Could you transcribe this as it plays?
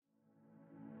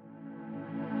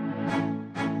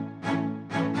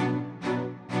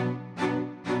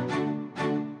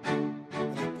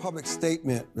public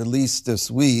statement released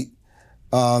this week,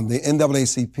 the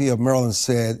NAACP of Maryland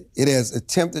said it has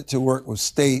attempted to work with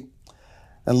state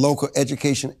and local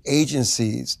education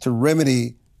agencies to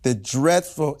remedy the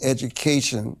dreadful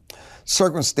education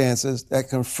circumstances that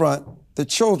confront the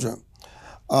children.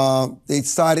 They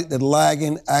cited the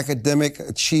lagging academic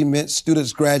achievement,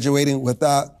 students graduating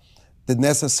without the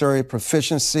necessary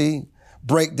proficiency,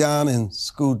 breakdown in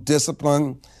school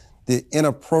discipline, the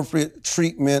inappropriate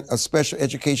treatment of special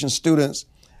education students,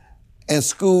 and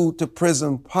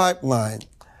school-to-prison pipeline.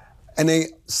 And they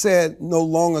said no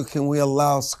longer can we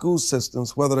allow school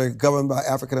systems, whether they're governed by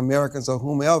African Americans or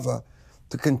whomever,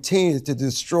 to continue to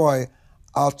destroy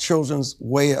our children's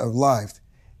way of life.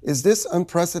 Is this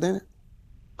unprecedented?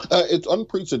 It's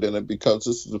unprecedented because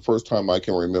this is the first time I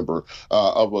can remember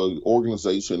of an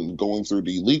organization going through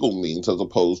the legal means as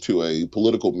opposed to a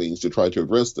political means to try to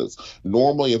address this.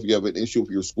 Normally, if you have an issue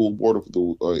with your school board or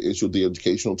the issue of the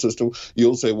educational system,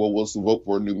 you'll say, well, let's vote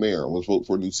for a new mayor, let's vote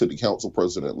for a new city council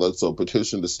president, let's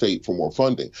petition the state for more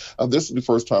funding. This is the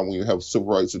first time when you have civil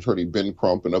rights attorney Ben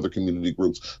Crump and other community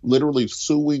groups literally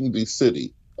suing the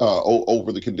city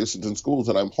over the conditions in schools.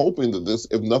 And I'm hoping that this,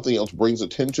 if nothing else, brings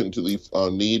attention to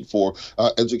the need for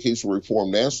education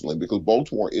reform nationally, because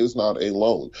Baltimore is not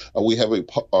alone. We have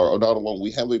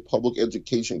we have a public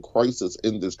education crisis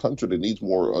in this country that needs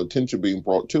more attention being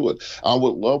brought to it. I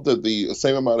would love that the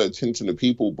same amount of attention that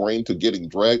people bring to getting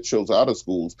drag shows out of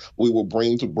schools, we will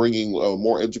bring to bringing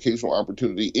more educational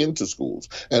opportunity into schools.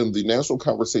 And the national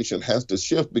conversation has to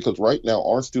shift, because right now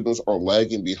our students are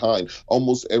lagging behind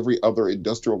almost every other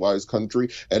industrialized country,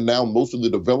 and now most of the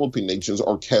developing nations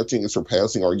are catching and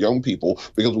surpassing our young people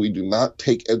because we do not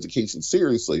take education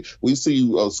seriously. We see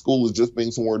school as just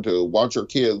being somewhere to watch our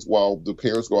kids while the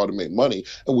parents go out and make money,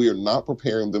 and we are not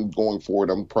preparing them going forward.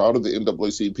 I'm proud of the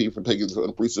NAACP for taking this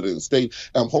unprecedented state,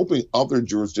 and I'm hoping other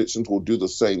jurisdictions will do the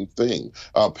same thing.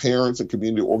 Parents and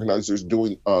community organizers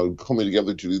coming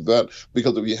together to do that,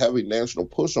 because if you have a national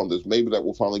push on this, maybe that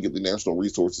will finally get the national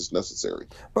resources necessary.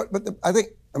 But I think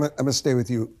I'm going to stay with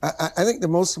you. I think the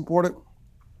most important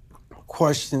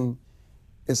question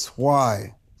is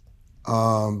why,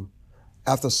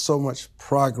 after so much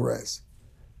progress,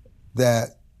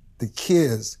 that the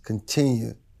kids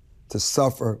continue to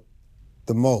suffer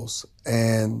the most.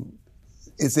 And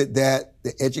is it that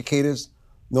the educators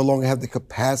no longer have the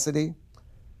capacity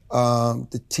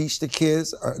to teach the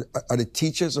kids? Are the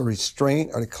teachers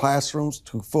restrained? Are the classrooms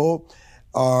too full?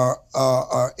 Or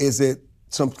is it,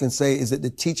 some can say, is it the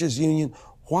teachers union?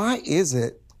 Why is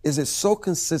it so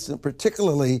consistent,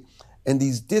 particularly in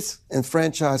these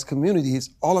disenfranchised communities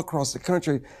all across the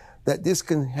country, that this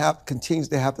continues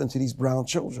to happen to these brown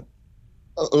children?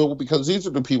 Because these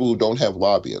are the people who don't have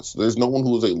lobbyists. There's no one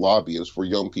who is a lobbyist for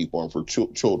young people and for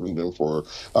children and for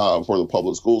the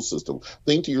public school system.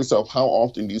 Think to yourself, how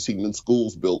often do you see new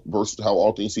schools built versus how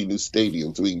often you see new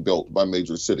stadiums being built by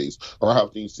major cities, or how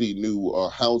often you see new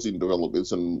housing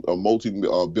developments and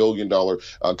multi-billion-dollar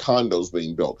condos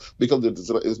being built? Because it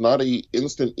is not an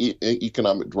instant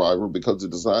economic driver, because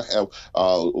it does not have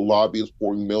lobbyists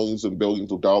pouring millions and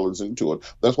billions of dollars into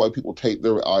it. That's why people take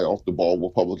their eye off the ball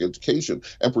with public education.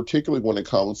 And particularly when it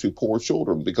comes to poor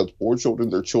children, because poor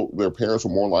children, their parents are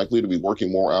more likely to be working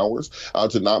more hours,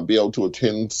 to not be able to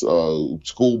attend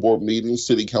school board meetings,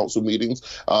 city council meetings,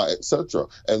 etc.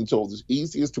 And so it's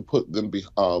easiest to put them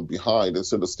behind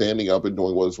instead of standing up and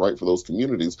doing what is right for those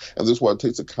communities. And this is why it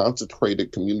takes a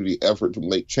concentrated community effort to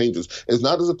make changes. It's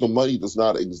not as if the money does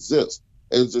not exist.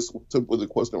 It's just simply the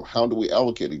question of how do we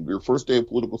allocate it. Your first day of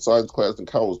political science class in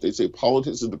college, they say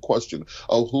politics is the question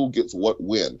of who gets what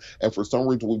when. And for some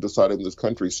reason, we've decided in this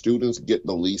country, students get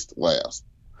the least last.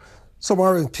 So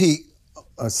Marvin Peake,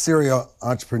 a serial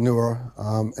entrepreneur,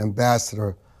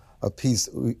 ambassador of peace,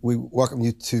 we welcome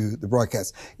you to the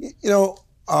broadcast. You know,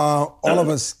 all of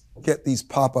us get these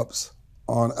pop-ups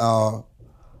on our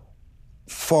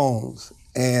phones.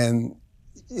 And,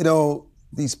 you know,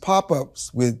 these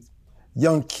pop-ups with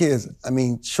young kids,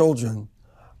 children,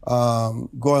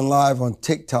 going live on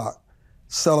TikTok,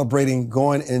 celebrating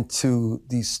going into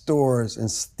these stores and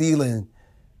stealing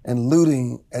and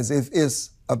looting as if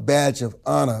it's a badge of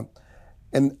honor.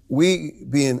 And we,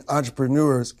 being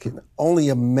entrepreneurs, can only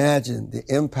imagine the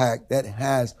impact that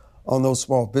has on those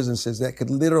small businesses that could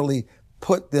literally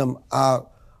put them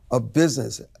out of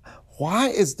business. Why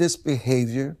is this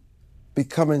behavior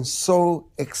becoming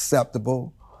so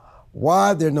acceptable? Why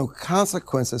are there no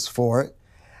consequences for it?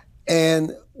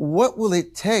 And what will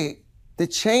it take to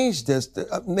change this,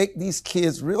 to make these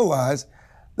kids realize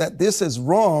that this is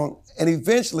wrong, and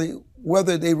eventually,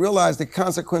 whether they realize the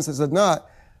consequences or not,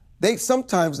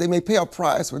 sometimes they may pay a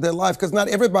price for their life, because not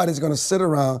everybody's going to sit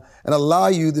around and allow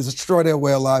you to destroy their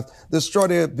way of life, destroy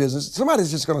their business.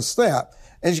 Somebody's just going to snap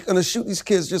and you're going to shoot these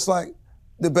kids just like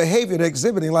the behavior they're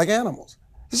exhibiting, like animals.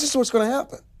 This is what's going to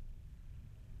happen.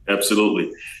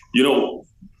 Absolutely.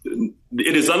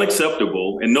 It is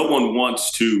unacceptable, and no one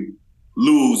wants to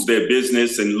lose their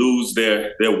business and lose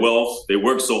their wealth. They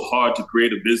work so hard to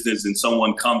create a business, and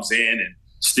someone comes in and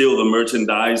steal the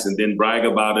merchandise and then brag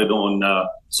about it on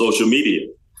social media.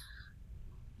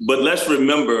 But let's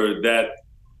remember that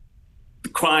the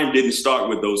crime didn't start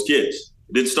with those kids.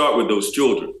 It didn't start with those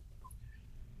children.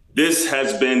 This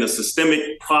has been a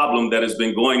systemic problem that has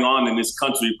been going on in this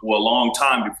country for a long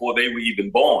time before they were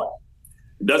even born.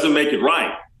 It doesn't make it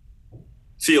right.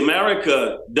 See,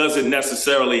 America doesn't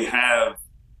necessarily have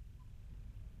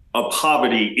a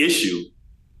poverty issue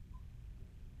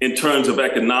in terms of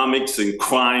economics and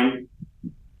crime,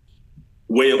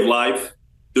 way of life.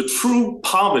 The true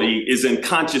poverty is in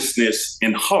consciousness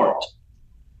and heart.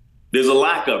 There's a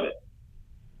lack of it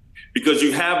because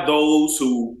you have those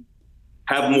who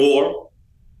have more,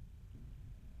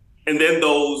 and then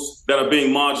those that are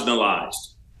being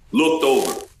marginalized, looked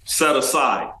over, set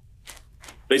aside.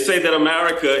 They say that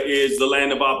America is the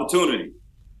land of opportunity,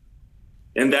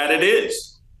 and that it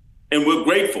is, and we're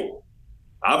grateful.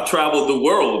 I've traveled the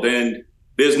world, and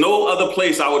there's no other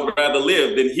place I would rather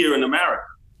live than here in America.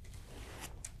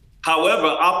 However,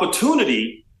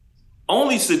 opportunity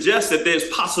only suggests that there's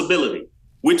possibility,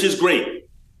 which is great.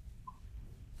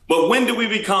 But when do we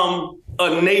become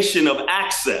a nation of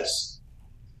access,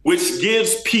 which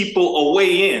gives people a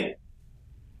way in,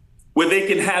 where they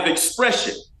can have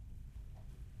expression,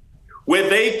 where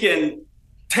they can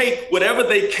take whatever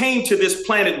they came to this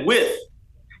planet with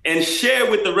and share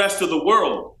with the rest of the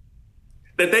world,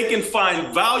 that they can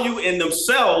find value in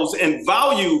themselves and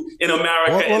value in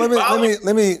America.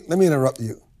 Let me interrupt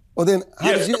you. Well, then,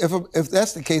 if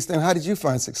that's the case, then how did you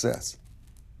find success?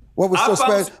 What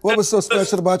was so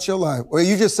special about your life? Were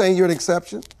you just saying you're an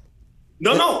exception?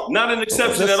 No, not an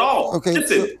exception at all. Okay,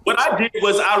 listen, what I did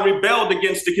was I rebelled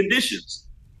against the conditions.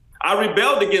 I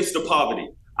rebelled against the poverty.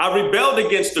 I rebelled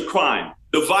against the crime,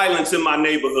 the violence in my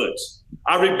neighborhoods.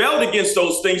 I rebelled against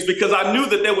those things because I knew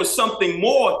that there was something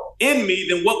more in me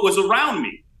than what was around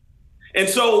me. And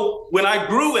so when I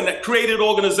grew and created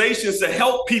organizations to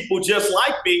help people just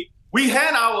like me, we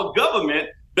had our government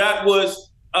that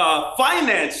was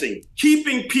financing,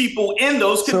 keeping people in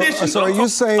those conditions. So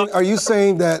are you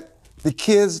saying that the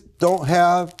kids don't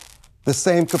have the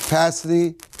same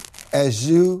capacity as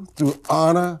you through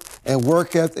honor and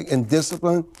work ethic and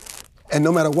discipline, and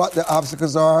no matter what the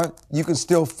obstacles are, you can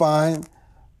still find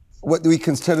what we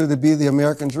consider to be the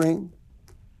American dream?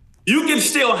 You can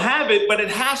still have it, but it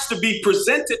has to be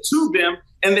presented to them,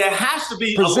 and there has to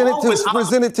be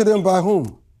presented to them by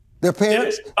whom? Their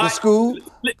parents, the school,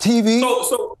 TV.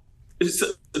 So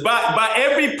by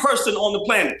every person on the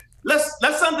planet.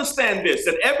 Let's understand this: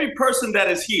 that every person that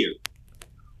is here,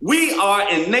 we are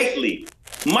innately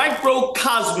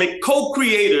microcosmic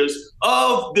co-creators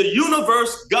of the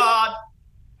universe, God,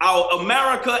 our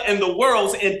America, and the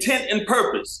world's intent and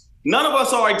purpose. None of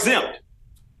us are exempt.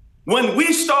 When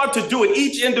we start to do it,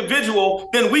 each individual,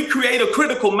 then we create a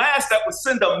critical mass that would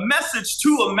send a message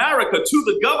to America, to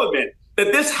the government,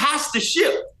 that this has to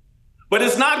shift. But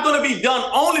it's not going to be done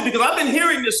only because I've been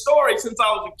hearing this story since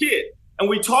I was a kid. And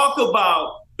we talk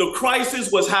about the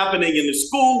crisis, what's happening in the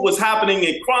school, what's happening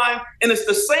in crime, and it's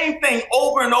the same thing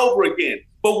over and over again.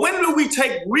 But when do we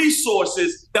take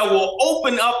resources that will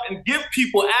open up and give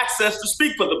people access to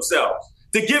speak for themselves,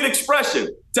 to give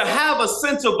expression, to have a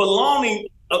sense of belonging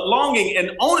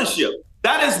and ownership?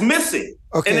 That is missing,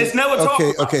 and it's never talked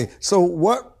about. Okay. So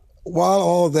while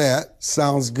all that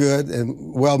sounds good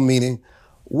and well-meaning,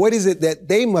 what is it that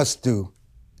they must do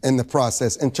in the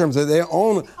process in terms of their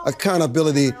own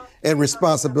accountability and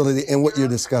responsibility in what you're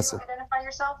discussing?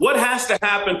 What has to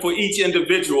happen for each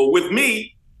individual? With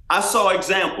me, I saw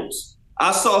examples.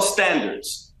 I saw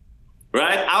standards,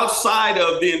 right? Outside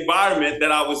of the environment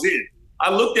that I was in. I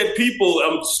looked at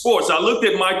people, sports. I looked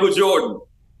at Michael Jordan,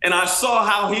 and I saw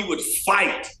how he would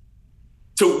fight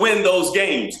to win those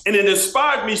games. And it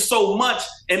inspired me so much.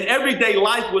 And everyday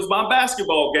life was my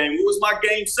basketball game. It was my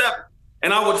game 7.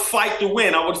 And I would fight to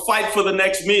win. I would fight for the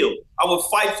next meal. I would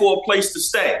fight for a place to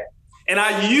stay. And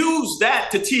I used that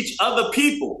to teach other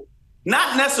people,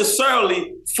 not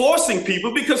necessarily forcing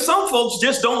people, because some folks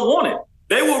just don't want it.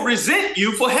 They will resent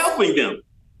you for helping them.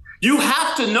 You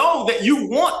have to know that you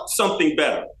want something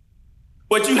better,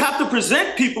 but you have to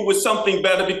present people with something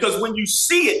better, because when you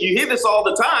see it, you hear this all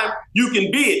the time, you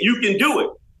can be it, you can do it.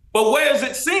 But where is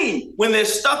it seen? When they're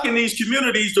stuck in these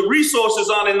communities, the resources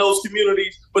aren't in those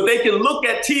communities, but they can look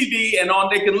at TV and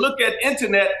they can look at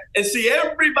internet and see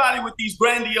everybody with these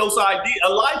grandiose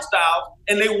lifestyles,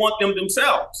 and they want them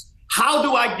themselves. How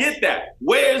do I get that?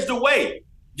 Where is the way?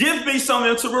 Give me some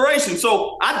inspiration.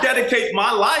 So I dedicate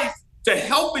my life to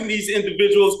helping these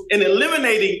individuals and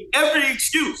eliminating every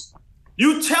excuse.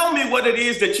 You tell me what it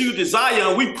is that you desire,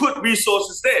 and we put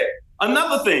resources there.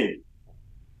 Another thing,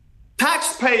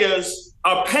 taxpayers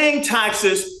are paying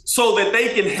taxes so that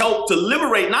they can help to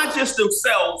liberate not just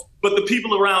themselves, but the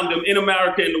people around them in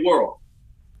America and the world.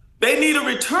 They need a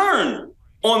return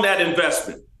on that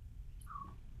investment.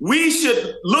 We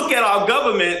should look at our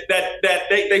government that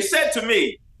they said to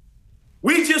me,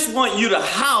 we just want you to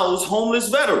house homeless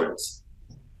veterans.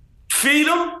 Feed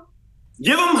them,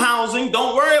 give them housing,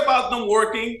 don't worry about them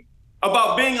working,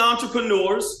 about being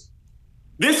entrepreneurs.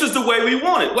 This is the way we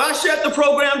want it. Well, I shut the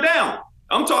program down.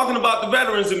 I'm talking about the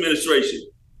Veterans Administration.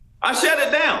 I shut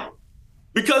it down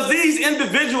because these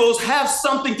individuals have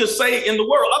something to say in the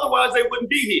world. Otherwise, they wouldn't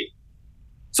be here.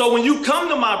 So when you come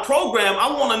to my program,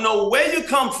 I want to know where you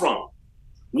come from.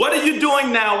 What are you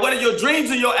doing now? What are your dreams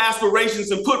and your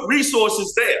aspirations? And put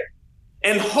resources there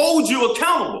and hold you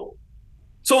accountable.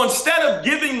 So instead of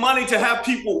giving money to have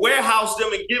people warehouse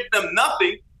them and give them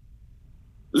nothing,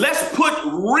 let's put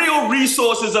real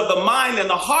resources of the mind and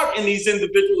the heart in these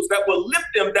individuals that will lift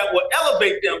them, that will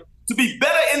elevate them to be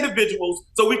better individuals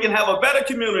so we can have a better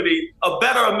community, a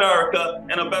better America,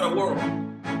 and a better world.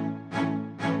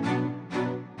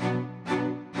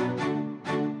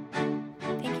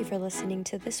 Thank you for listening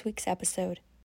to this week's episode.